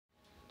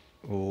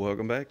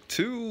Welcome back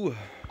to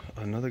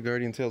another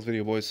Guardian Tales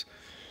video, boys.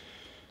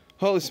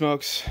 Holy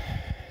smokes,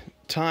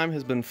 time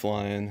has been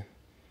flying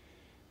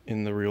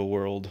in the real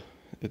world.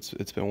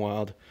 It's been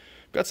wild.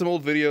 Got some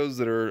old videos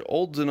that are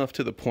old enough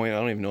to the point I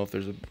don't even know if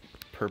there's a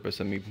purpose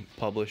in me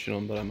publishing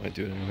them, but I might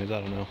do it anyways. I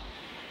don't know.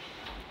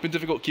 Been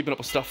difficult keeping up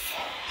with stuff,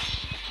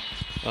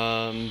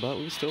 but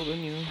we've still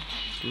been,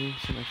 doing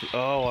some extra.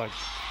 Oh, I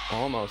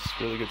almost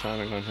really good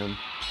timing on him.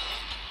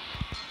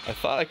 I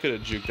thought I could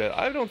have juked that.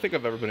 I don't think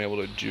I've ever been able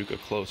to juke a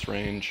close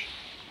range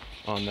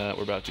on that.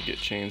 We're about to get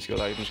chain skilled.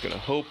 I'm just going to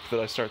hope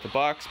that I start the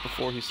box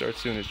before he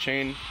starts doing his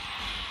chain.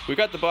 We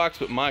got the box,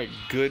 but my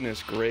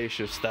goodness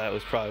gracious, that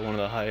was probably one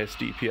of the highest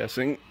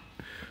DPSing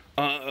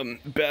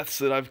Beths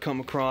that I've come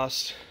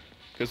across.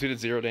 Because we did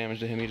 0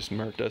 damage to him, he just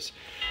murked us.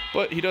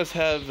 But he does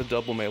have the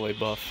double melee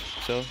buff,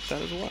 so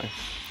that is why.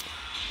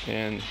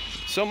 And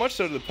so much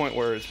so to the point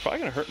where it's probably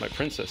going to hurt my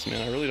princess,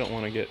 man. I really don't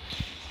want to get...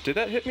 Did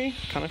that hit me?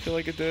 Kind of feel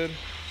like it did.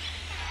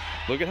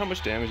 Look at how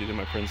much damage he did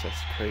my princess.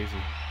 Crazy.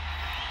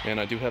 And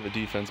I do have a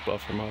defense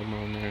buff from Magma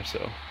in there,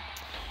 so...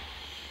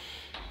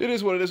 It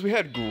is what it is. We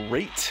had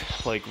great,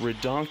 like,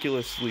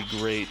 redonkulously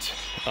great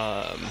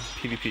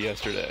PvP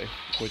yesterday,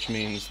 which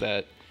means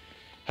that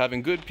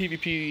having good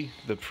PvP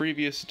the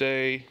previous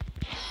day,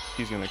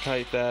 he's going to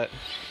kite that.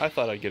 I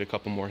thought I'd get a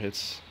couple more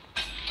hits.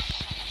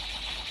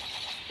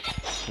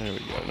 There we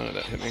go. None of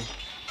that hit me.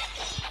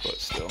 But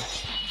still.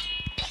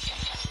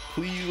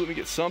 Please let me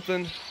get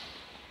something.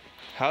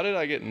 How did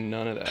I get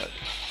none of that?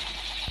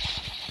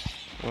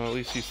 Well, at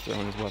least he's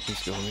throwing his weapon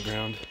skill on the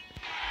ground.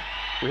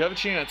 We have a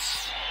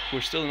chance.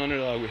 We're still an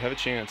underdog. We have a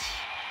chance.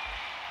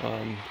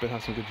 Been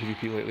having some good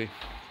PvP lately.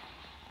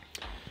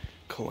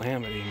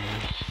 Calamity,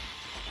 man.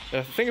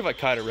 I think if I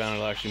kite around,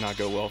 it'll actually not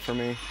go well for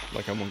me.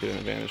 Like, I won't get an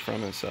advantage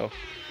from it. So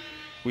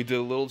we did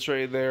a little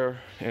trade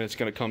there, and it's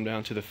going to come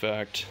down to the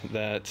fact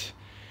that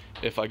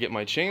if I get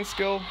my chain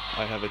skill,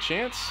 I have a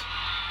chance.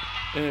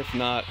 And if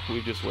not,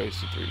 we've just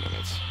wasted 3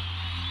 minutes.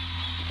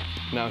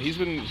 Now,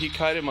 he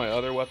kited my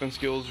other weapon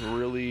skills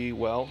really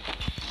well.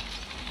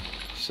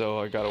 So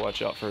I gotta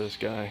watch out for this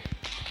guy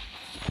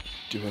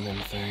doing them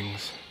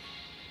things.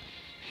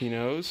 He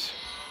knows.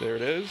 There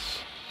it is.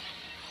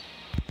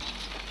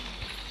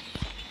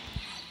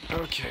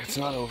 Okay, it's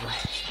not over.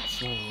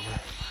 It's not over.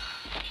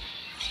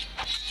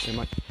 Am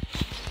I?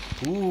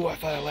 Ooh, I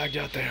thought I lagged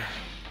out there.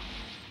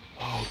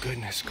 Oh,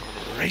 goodness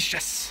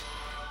gracious.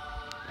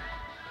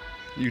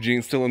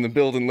 Eugene's still in the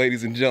building,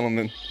 ladies and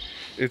gentlemen.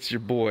 It's your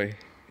boy,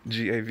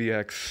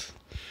 GAVX.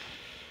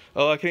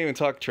 Oh, I can't even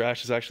talk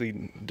trash. It's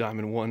actually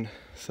Diamond 1,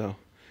 so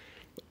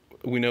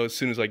we know as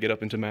soon as I get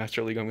up into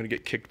Master League, I'm going to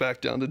get kicked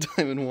back down to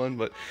Diamond 1.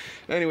 But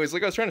anyways,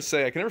 like I was trying to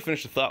say, I can never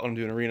finish the thought when I'm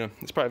doing Arena.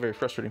 It's probably very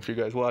frustrating for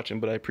you guys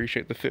watching, but I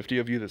appreciate the 50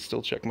 of you that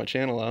still check my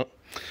channel out.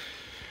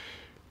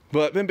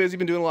 But been busy,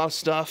 been doing a lot of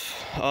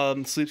stuff.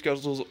 Sleep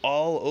schedules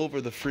all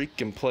over the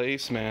freaking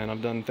place, man.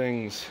 I've done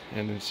things,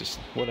 and it's just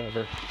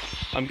whatever.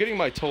 I'm getting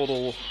my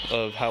total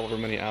of however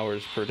many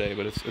hours per day,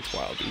 but it's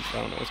wild, dude.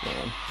 I don't know what's going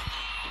on.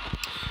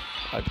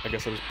 I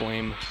guess I just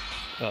blame,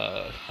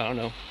 I don't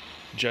know,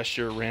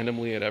 gesture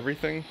randomly at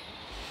everything.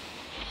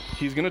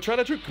 He's gonna try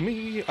to trick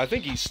me. I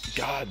think he's,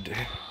 God.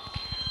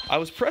 I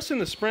was pressing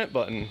the sprint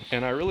button,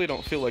 and I really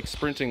don't feel like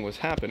sprinting was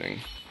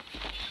happening.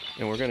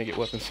 And we're gonna get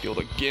weapon skilled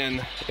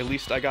again. At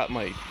least I got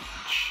my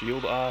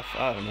shield off.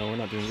 I don't know, we're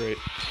not doing great.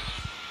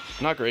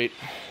 Not great,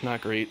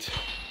 not great.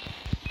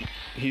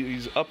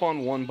 He's up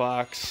on 1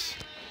 box.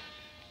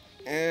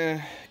 Could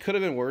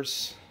have been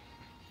worse.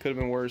 Could have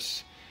been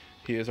worse.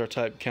 He is our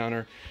type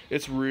counter.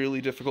 It's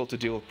really difficult to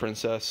deal with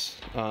Princess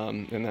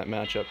in that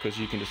matchup because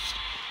you can just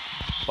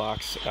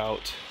box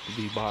out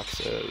the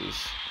boxes.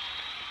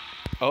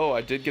 Oh,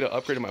 I did get an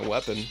upgrade to my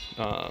weapon.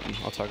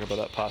 I'll talk about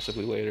that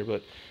possibly later,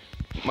 but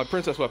my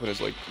Princess weapon is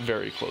like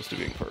very close to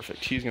being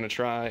perfect. He's gonna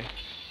try.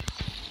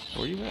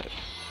 Where are you at?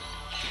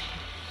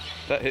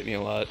 That hit me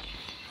a lot.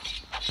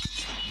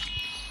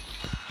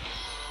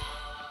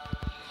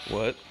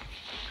 What?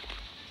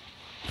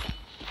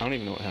 I don't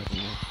even know what happened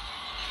there.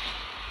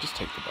 Just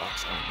take the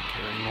box. I don't even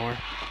care anymore.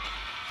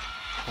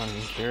 I don't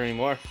even care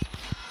anymore.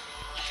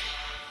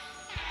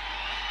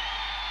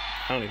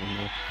 I don't even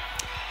know.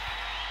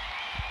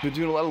 Been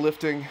doing a lot of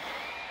lifting.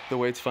 The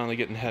weight's finally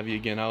getting heavy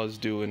again. I was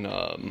doing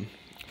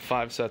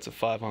 5 sets of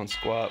 5 on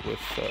squat with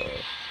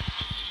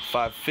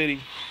 550.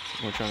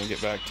 We're trying to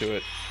get back to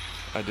it.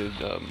 I did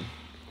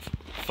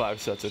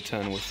 5 sets of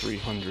 10 with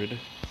 300.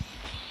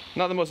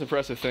 Not the most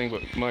impressive thing,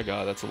 but my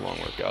God, that's a long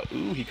workout.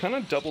 Ooh, he kind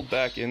of doubled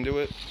back into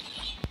it.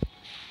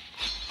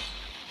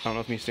 I don't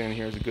know if me standing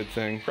here is a good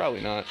thing. Probably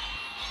not.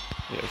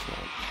 Yeah, it's not.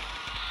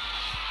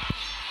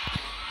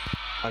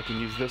 I can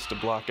use this to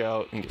block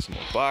out and get some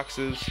more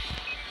boxes.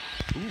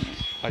 Ooh,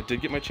 I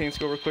did get my chain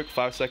skill real quick.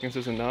 5 seconds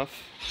is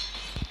enough.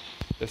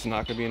 It's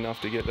not going to be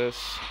enough to get this.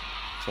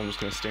 So I'm just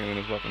going to stand in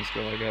his weapon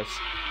skill, I guess.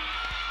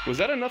 Was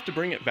that enough to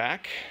bring it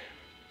back?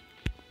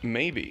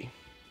 Maybe.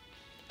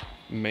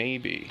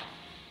 Maybe.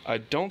 I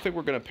don't think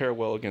we're going to pair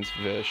well against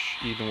Vish,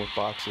 even with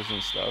boxes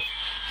and stuff.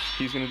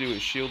 He's going to do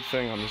his shield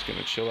thing. I'm just going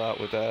to chill out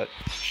with that.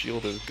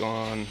 Shield is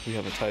gone. We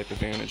have a type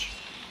advantage.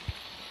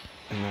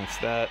 And that's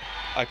that.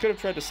 I could have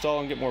tried to stall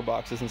and get more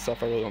boxes and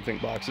stuff. I really don't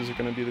think boxes are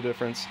going to be the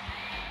difference.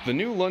 The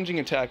new lunging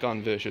attack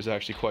on Vish is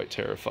actually quite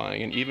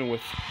terrifying. And even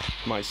with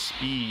my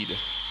speed,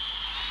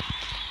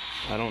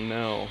 I don't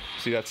know.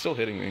 See, that's still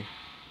hitting me.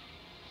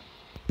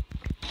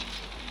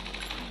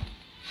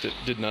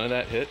 Did none of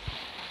that hit?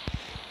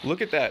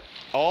 Look at that.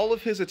 All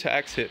of his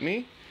attacks hit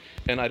me,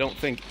 and I don't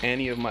think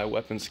any of my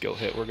weapon skill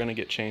hit. We're going to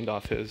get chained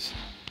off his.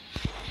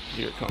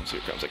 Here it comes, here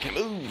it comes. I can't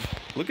move.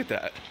 Look at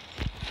that.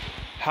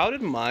 How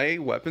did my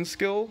weapon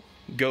skill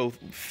go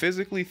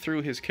physically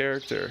through his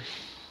character,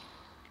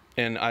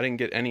 and I didn't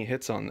get any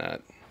hits on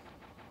that?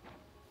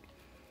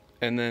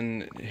 And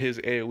then his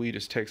AoE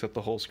just takes up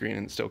the whole screen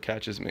and still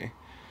catches me.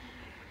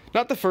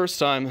 Not the first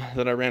time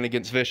that I ran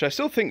against Vish. I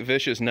still think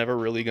Vish is never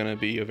really going to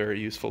be a very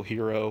useful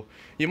hero.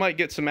 You might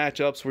get some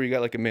matchups where you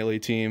got like a melee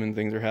team and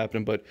things are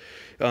happening, but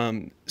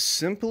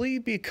simply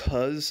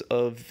because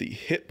of the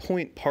hit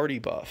point party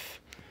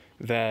buff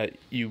that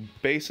you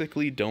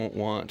basically don't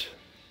want,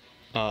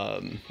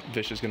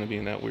 Vish is going to be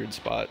in that weird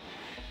spot.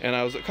 And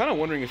I was kind of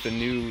wondering if the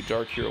new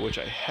Dark Hero, which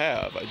I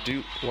have, I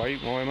do... Why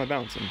am I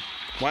bouncing?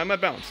 Why am I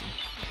bouncing?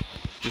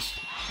 Just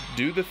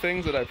do the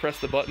things that I press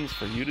the buttons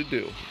for you to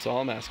do. That's all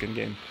I'm asking,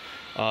 game.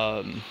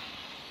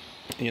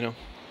 You know,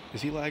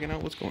 is he lagging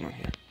out? What's going on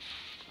here?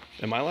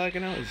 Am I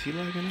lagging out? Is he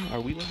lagging out?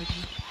 Are we lagging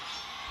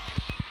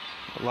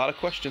out? A lot of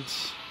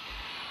questions.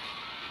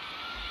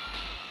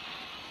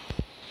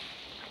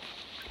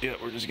 Yeah,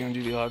 we're just gonna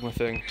do the Ogma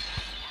thing.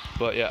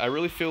 But yeah, I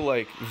really feel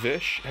like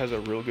Vish has a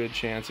real good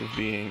chance of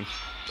being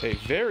a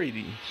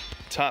very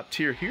top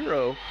tier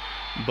hero,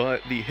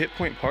 but the hit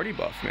point party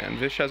buff, man.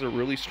 Vish has a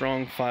really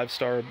strong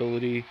 5-star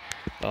ability,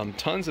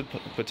 tons of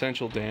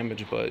potential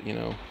damage, but you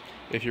know,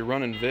 if you're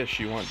running Vish,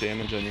 you want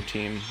damage on your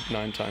team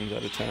 9 times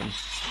out of 10.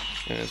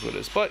 And that's what it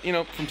is. But, you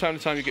know, from time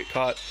to time you get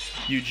caught.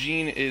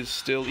 Eugene is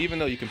still, even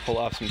though you can pull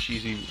off some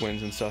cheesy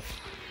wins and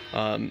stuff,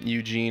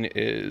 Eugene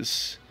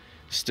is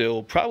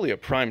still probably a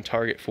prime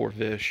target for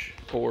Vish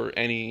or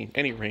any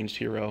ranged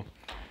hero.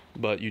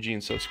 But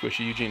Eugene's so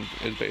squishy. Eugene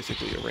is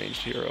basically a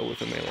ranged hero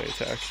with a melee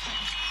attack.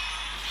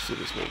 So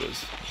this is what it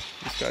is.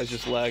 This guy's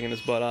just lagging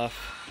his butt off.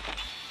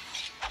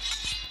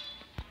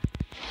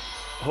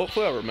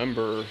 Hopefully I'll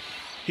remember.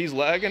 He's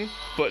lagging,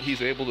 but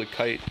he's able to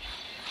kite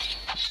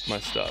my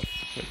stuff.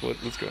 Like,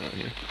 what's going on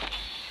here?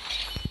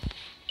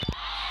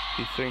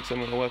 He thinks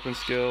I'm in a weapon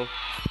skill.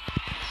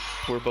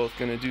 We're both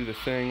gonna do the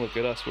thing. Look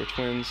at us, we're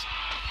twins.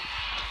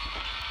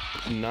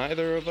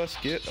 Neither of us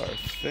get our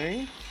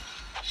thing.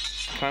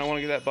 Kinda wanna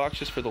get that box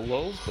just for the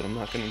lulz, but I'm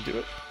not gonna do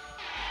it.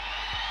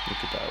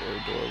 Look at that,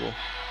 we're adorable.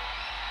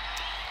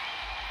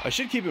 I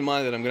should keep in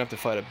mind that I'm gonna have to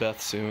fight a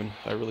Beth soon.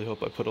 I really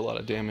hope I put a lot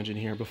of damage in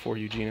here before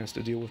Eugene has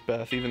to deal with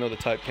Beth, even though the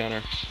type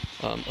counter,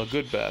 a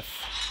good Beth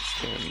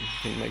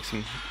can make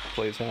some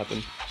plays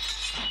happen.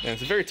 And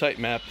it's a very tight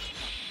map.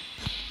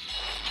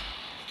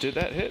 Did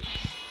that hit?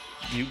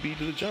 You be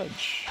to the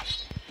judge.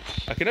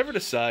 I can never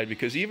decide,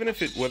 because even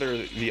if it, whether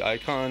the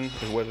icon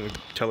or whether the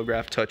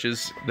telegraph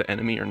touches the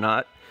enemy or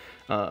not,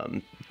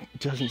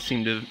 doesn't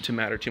seem to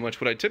matter too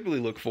much. What I typically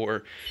look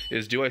for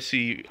is, do I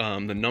see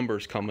the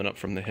numbers coming up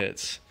from the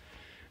hits?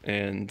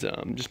 And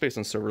just based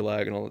on server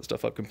lag and all that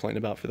stuff I've complained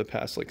about for the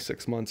past like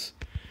 6 months,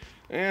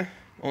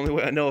 only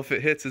way I know if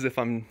it hits is if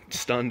I'm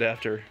stunned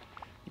after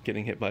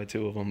getting hit by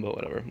 2 of them, but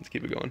whatever, let's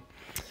keep it going.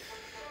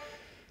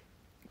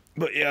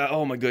 But yeah,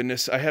 oh my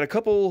goodness, I had a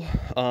couple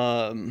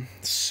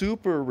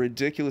super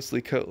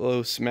ridiculously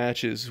close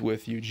matches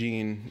with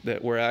Eugene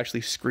that were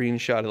actually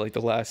screenshotted like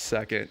the last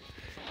second,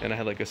 and I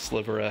had like a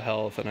sliver of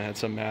health and I had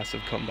some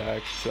massive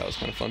comeback, so that was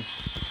kind of fun.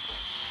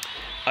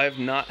 I have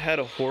not had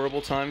a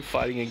horrible time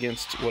fighting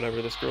against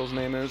whatever this girl's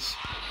name is.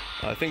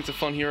 I think it's a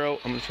fun hero.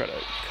 I'm gonna try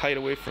to kite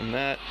away from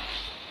that.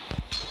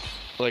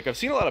 Like, I've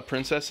seen a lot of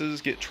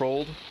princesses get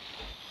trolled.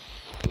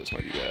 Oh, this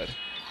might be bad.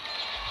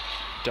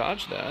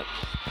 Dodge that.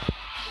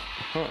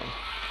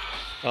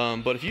 Huh.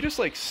 But if you just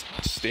like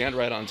stand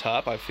right on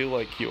top, I feel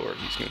like he's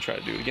gonna try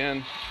to do it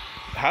again.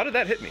 How did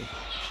that hit me?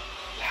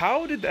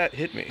 How did that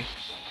hit me?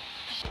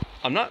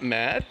 I'm not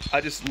mad.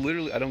 I just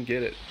literally, I don't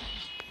get it.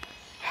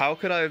 How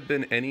could I have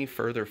been any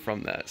further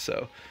from that?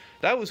 So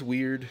that was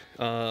weird.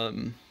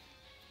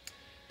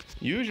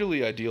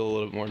 Usually I deal a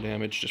little bit more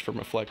damage just from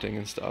reflecting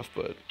and stuff,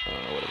 but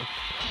whatever.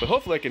 But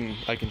hopefully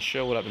I can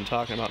show what I've been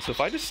talking about. So if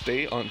I just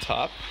stay on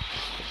top,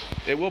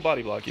 it will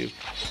body block you.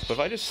 But if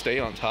I just stay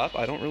on top,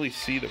 I don't really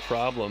see the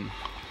problem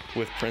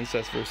with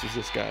Princess versus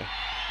this guy,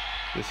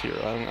 this hero.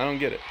 I don't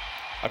get it.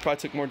 I probably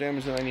took more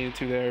damage than I needed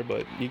to there,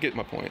 but you get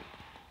my point.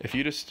 If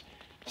you just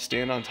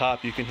stand on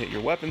top, you can hit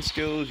your weapon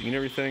skills, you can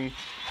everything.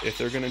 If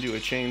they're going to do a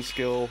chain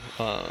skill,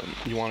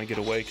 you want to get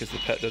away because the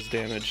pet does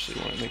damage, so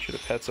you want to make sure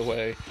the pet's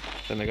away.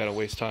 Then they got to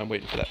waste time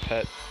waiting for that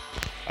pet.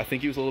 I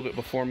think he was a little bit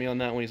before me on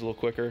that one. He's a little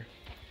quicker.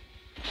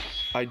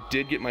 I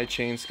did get my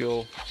chain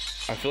skill.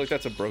 I feel like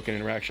that's a broken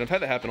interaction. I've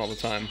had that happen all the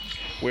time,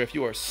 where if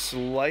you are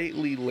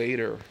slightly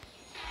later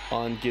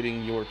on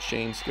getting your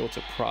chain skill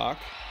to proc.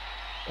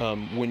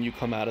 When you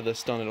come out of the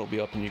stun, it'll be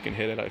up and you can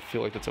hit it. I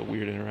feel like that's a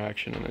weird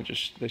interaction, and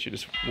they should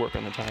just work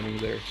on the timing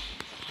there.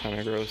 Kind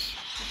of gross,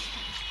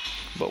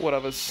 but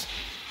whatevers.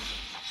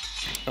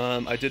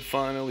 I did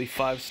finally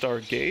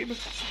 5-star Gabe.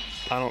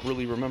 I don't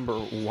really remember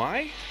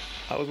why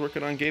I was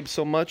working on Gabe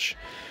so much.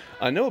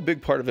 I know a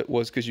big part of it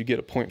was because you get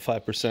a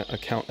 0.5%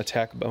 account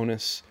attack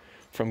bonus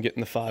from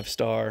getting the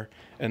 5-star,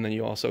 and then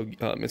you also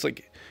it's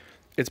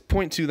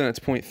 0.2, then it's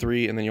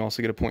 0.3, and then you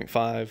also get a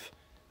 0.5.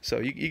 So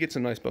you get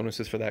some nice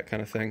bonuses for that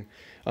kind of thing.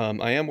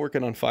 I am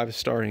working on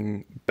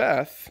 5-starring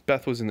Beth.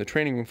 Beth was in the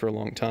training room for a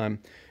long time,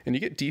 and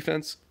you get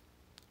defense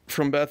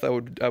from Beth. I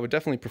would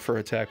definitely prefer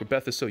attack, but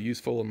Beth is so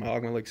useful, and my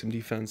Ogma likes some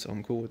defense, so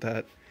I'm cool with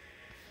that.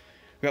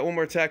 We got one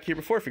more attack here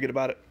before I forget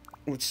about it.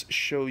 Let's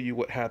show you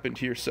what happened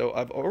here. So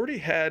I've already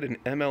had an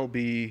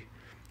MLB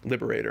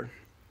Liberator,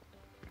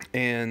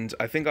 and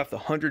I think off the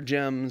 100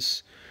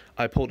 gems,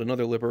 I pulled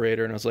another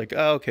Liberator, and I was like,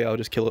 oh, okay, I'll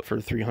just kill it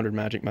for 300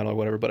 magic metal or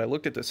whatever. But I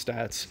looked at the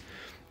stats,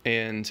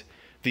 and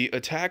the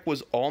attack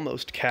was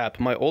almost capped.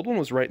 My old one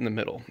was right in the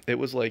middle. It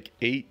was like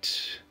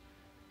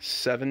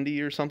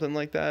 870 or something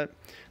like that.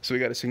 So we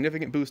got a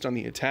significant boost on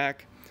the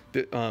attack.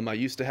 I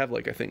used to have,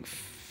 like, I think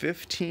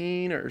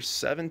 15 or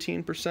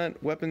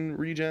 17% weapon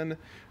regen.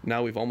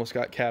 Now we've almost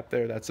got capped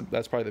there. That's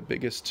probably the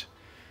biggest.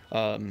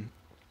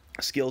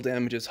 Skill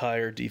damage is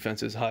higher,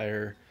 defense is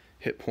higher,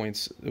 hit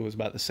points, it was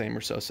about the same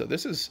or so. So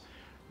this is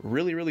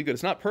really, really good.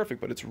 It's not perfect,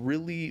 but it's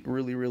really,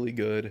 really, really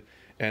good.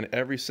 And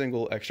every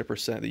single extra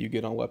percent that you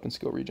get on weapon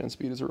skill regen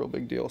speed is a real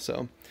big deal.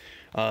 So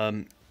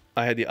I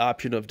had the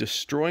option of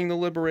destroying the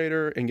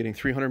Liberator and getting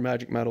 300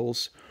 magic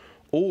metals,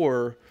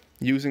 or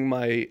using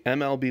my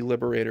MLB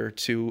Liberator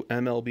to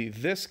MLB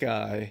this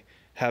guy,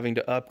 having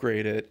to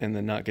upgrade it, and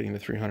then not getting the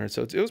 300.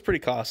 So it was pretty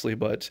costly,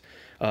 but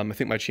I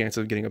think my chance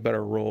of getting a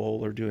better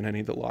roll or doing any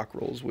of the lock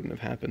rolls wouldn't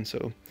have happened.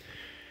 So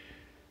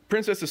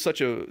Princess is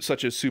such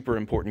a super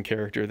important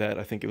character that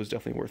I think it was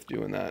definitely worth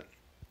doing that.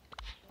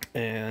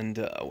 And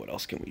what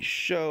else can we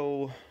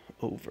show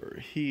over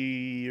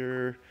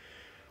here?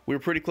 We were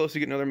pretty close to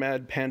getting another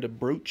Mad Panda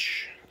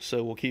brooch,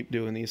 so we'll keep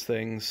doing these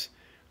things,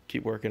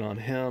 keep working on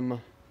him.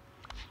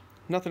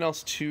 Nothing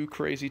else too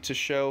crazy to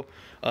show.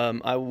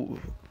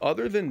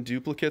 Other than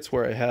duplicates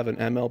where I have an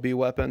MLB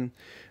weapon,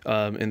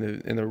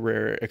 in the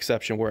rare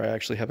exception where I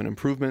actually have an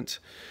improvement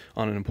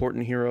on an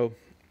important hero,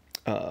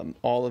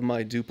 all of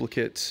my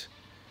duplicate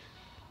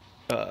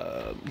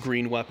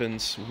green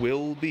weapons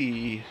will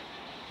be,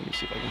 let me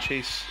see if I can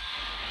chase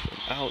them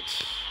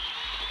out,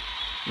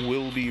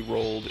 will be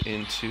rolled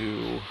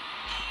into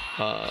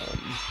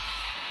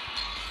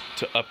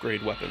to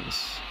upgrade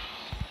weapons.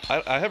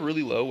 I have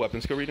really low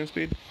weapon skill regen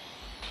speed,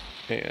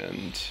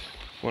 and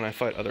when I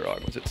fight other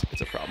Ogmas,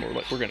 it's a problem.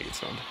 We're gonna get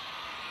stunned.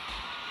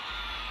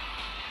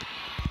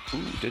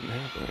 Ooh, didn't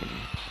happen.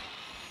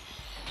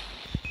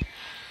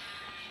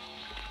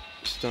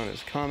 Stun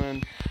is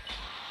coming.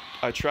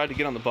 I tried to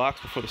get on the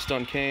box before the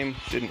stun came.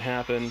 Didn't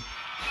happen.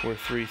 We're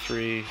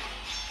 3-3. I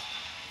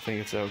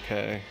think it's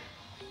okay.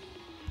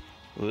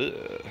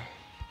 Ugh.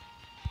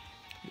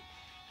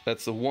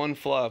 That's the one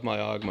flaw of my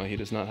Ogma. He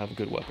does not have a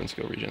good weapon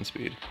skill regen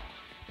speed.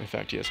 In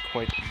fact, he has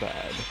quite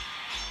bad.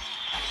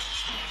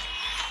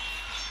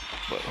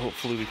 But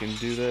hopefully we can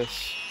do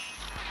this.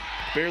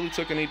 Barely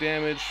took any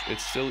damage.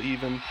 It's still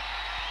even.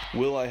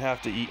 Will I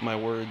have to eat my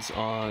words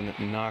on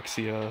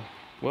Noxia?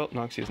 Well,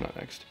 Noxia's not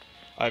next.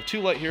 I have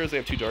 2 light heroes. They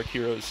have 2 dark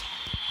heroes.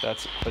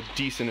 That's a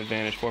decent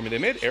advantage for me. They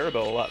made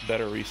Arabelle a lot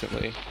better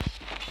recently.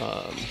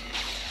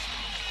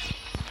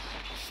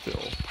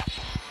 Still.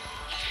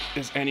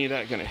 Is any of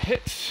that going to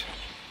hit?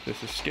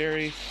 This is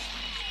scary.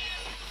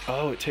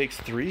 Oh, it takes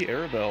 3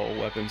 Arabelle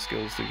weapon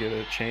skills to get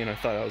a chain. I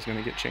thought I was going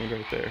to get chained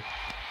right there.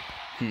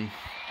 And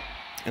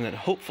then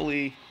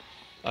hopefully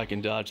I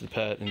can dodge the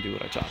pet and do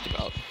what I talked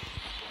about.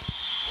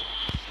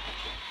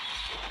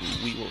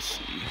 We will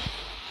see.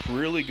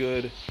 Really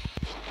good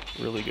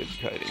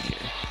kiting here.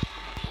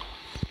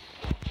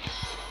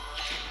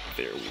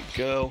 There we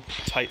go.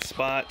 Tight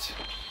spot.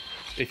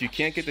 If you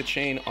can't get the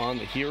chain on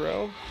the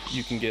hero,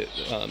 you can get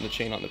the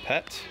chain on the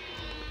pet.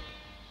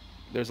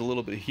 There's a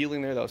little bit of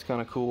healing there. That was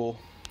kind of cool.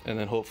 And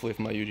then hopefully if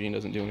my Eugene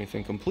doesn't do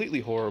anything completely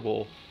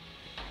horrible,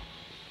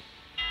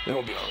 then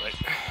we'll be alright.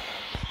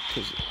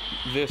 Because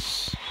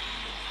this,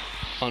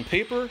 on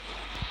paper,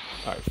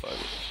 alright, fuck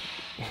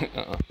it.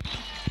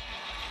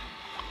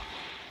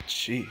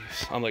 Jeez.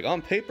 I'm like,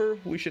 on paper,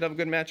 we should have a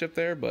good matchup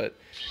there, but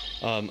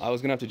I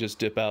was going to have to just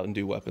dip out and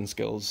do weapon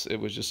skills. It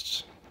was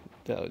just,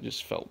 that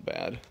just felt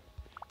bad.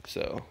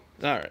 So,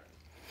 alright.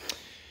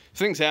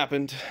 Things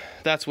happened.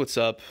 That's what's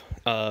up.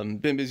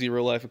 Been busy in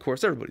real life, of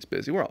course. Everybody's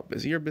busy. We're all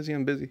busy. You're busy.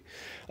 I'm busy.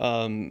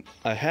 I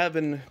have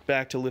been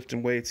back to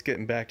lifting weights,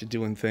 getting back to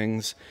doing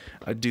things.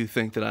 I do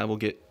think that I will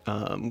get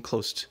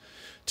close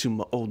to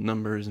my old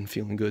numbers and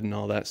feeling good and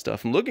all that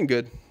stuff. I'm looking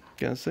good.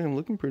 Gotta say, I'm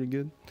looking pretty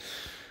good.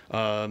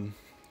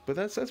 But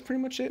that's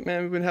pretty much it,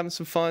 man. We've been having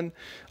some fun.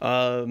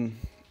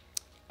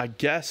 I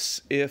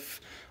guess if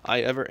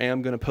I ever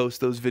am going to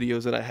post those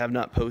videos that I have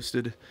not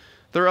posted,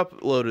 they're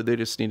uploaded. They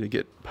just need to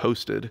get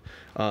posted.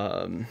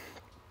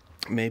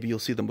 Maybe you'll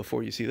see them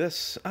before you see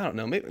this. I don't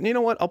know. Maybe, you know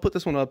what? I'll put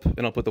this one up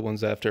and I'll put the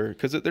ones after,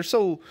 because they're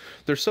so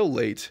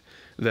late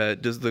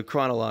that does the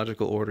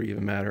chronological order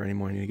even matter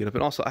anymore? I need to get up.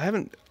 And also,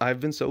 I've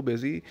been so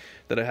busy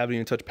that I haven't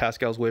even touched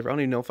Pascal's Waver. I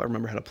don't even know if I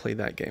remember how to play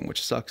that game,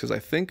 which sucks, because I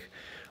think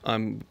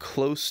I'm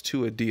close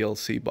to a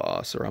DLC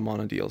boss, or I'm on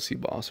a DLC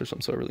boss or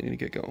something, so I really need to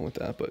get going with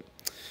that. But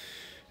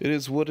it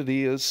is what it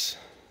is.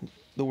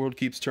 The world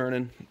keeps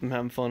turning. I'm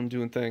having fun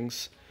doing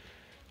things.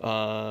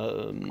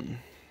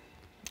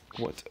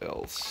 What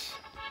else?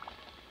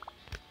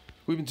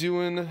 We've been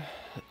doing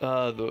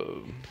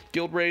the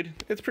guild raid.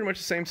 It's pretty much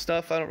the same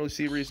stuff. I don't really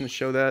see a reason to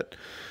show that.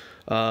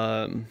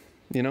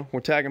 You know, we're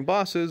tagging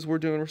bosses. We're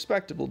doing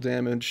respectable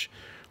damage.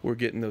 We're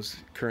getting those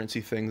currency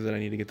things that I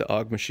need to get the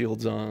Ogma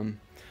shields on,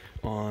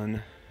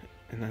 and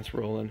that's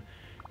rolling.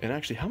 And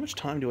actually, how much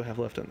time do I have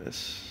left on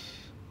this?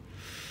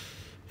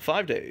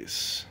 5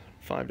 days.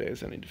 5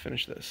 days. I need to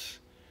finish this.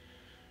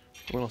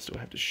 What else do I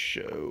have to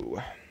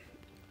show?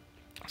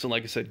 So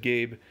like I said,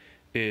 Gabe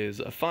is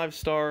a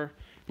 5-star.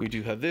 We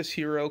do have this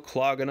hero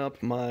clogging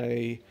up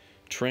my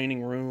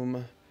training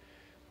room.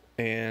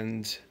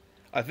 And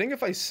I think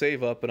if I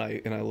save up and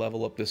I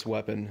level up this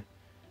weapon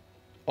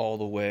all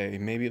the way,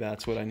 maybe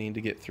that's what I need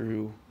to get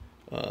through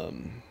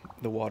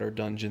the water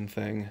dungeon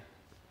thing.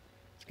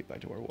 Let's get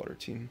back to our water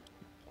team.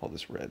 All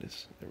this red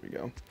is, there we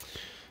go.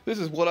 This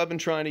is what I've been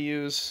trying to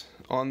use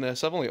on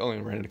this. I've only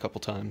ran it a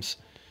couple times.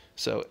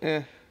 So,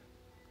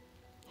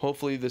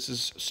 hopefully this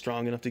is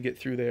strong enough to get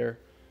through there.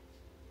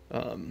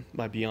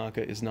 My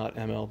Bianca is not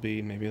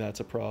MLB. Maybe that's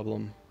a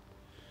problem.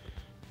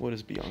 What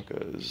is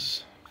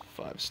Bianca's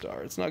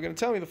 5-star? It's not going to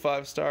tell me the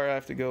 5-star. I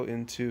have to go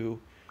into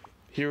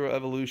Hero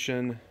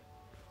Evolution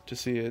to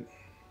see it,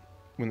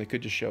 when they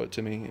could just show it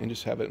to me and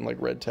just have it in like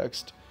red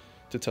text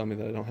to tell me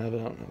that I don't have it.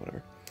 I don't know,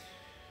 whatever.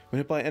 When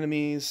hit by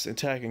enemies,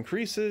 attack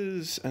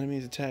increases.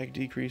 Enemies attack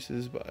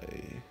decreases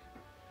by...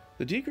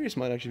 The decrease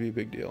might actually be a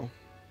big deal.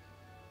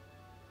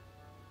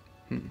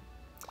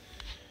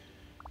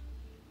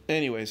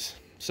 Anyways,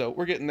 so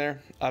we're getting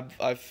there.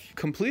 I've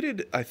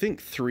completed, I think,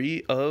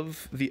 3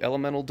 of the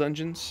elemental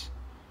dungeons.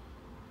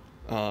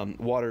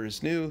 Water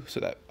is new, so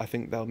that I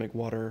think that'll make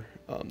water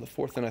the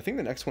 4th. And I think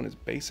the next one is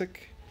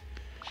basic,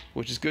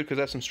 which is good because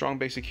I have some strong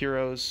basic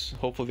heroes.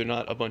 Hopefully they're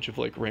not a bunch of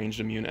like ranged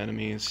immune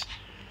enemies.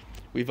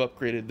 We've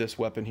upgraded this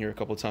weapon here a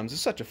couple times.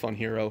 It's such a fun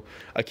hero.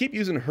 I keep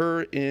using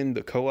her in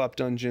the co-op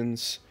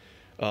dungeons,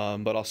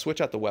 but I'll switch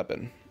out the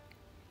weapon.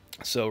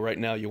 So right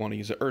now you want to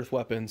use an earth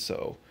weapon.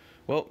 So,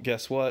 well,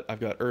 guess what?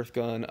 I've got earth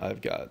gun. I've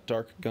got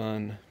dark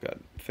gun. I've got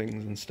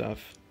things and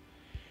stuff.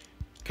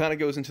 Kind of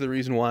goes into the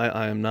reason why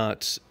I'm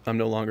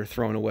no longer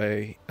throwing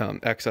away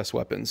excess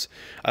weapons.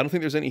 I don't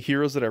think there's any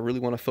heroes that I really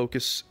want to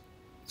focus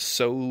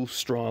so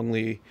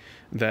strongly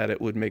that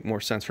it would make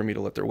more sense for me to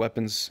let their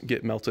weapons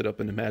get melted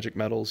up into magic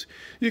metals.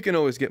 You can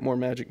always get more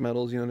magic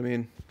metals, you know what I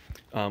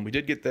mean? We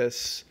did get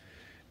this,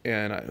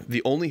 and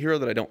the only hero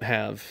that I don't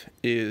have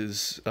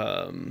is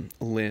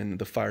Lyn,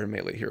 the fire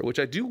melee hero, which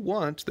I do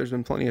want. There's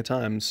been plenty of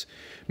times,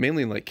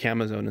 mainly in like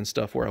Camazone and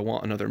stuff, where I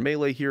want another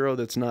melee hero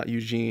that's not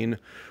Eugene,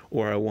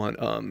 or I want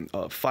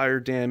fire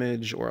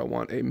damage, or I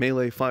want a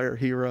melee fire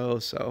hero.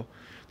 So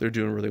they're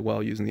doing really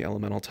well using the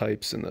elemental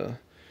types and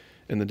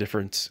the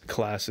different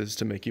classes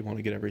to make you want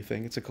to get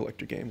everything. It's a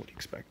collector game. What do you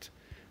expect?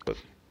 But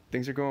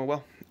things are going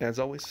well, as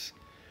always.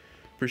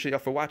 Appreciate y'all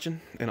for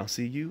watching, and I'll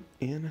see you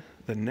in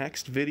the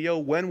next video.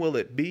 When will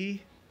it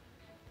be?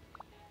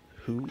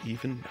 Who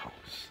even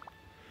knows?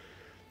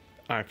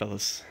 All right,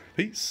 fellas.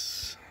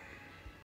 Peace.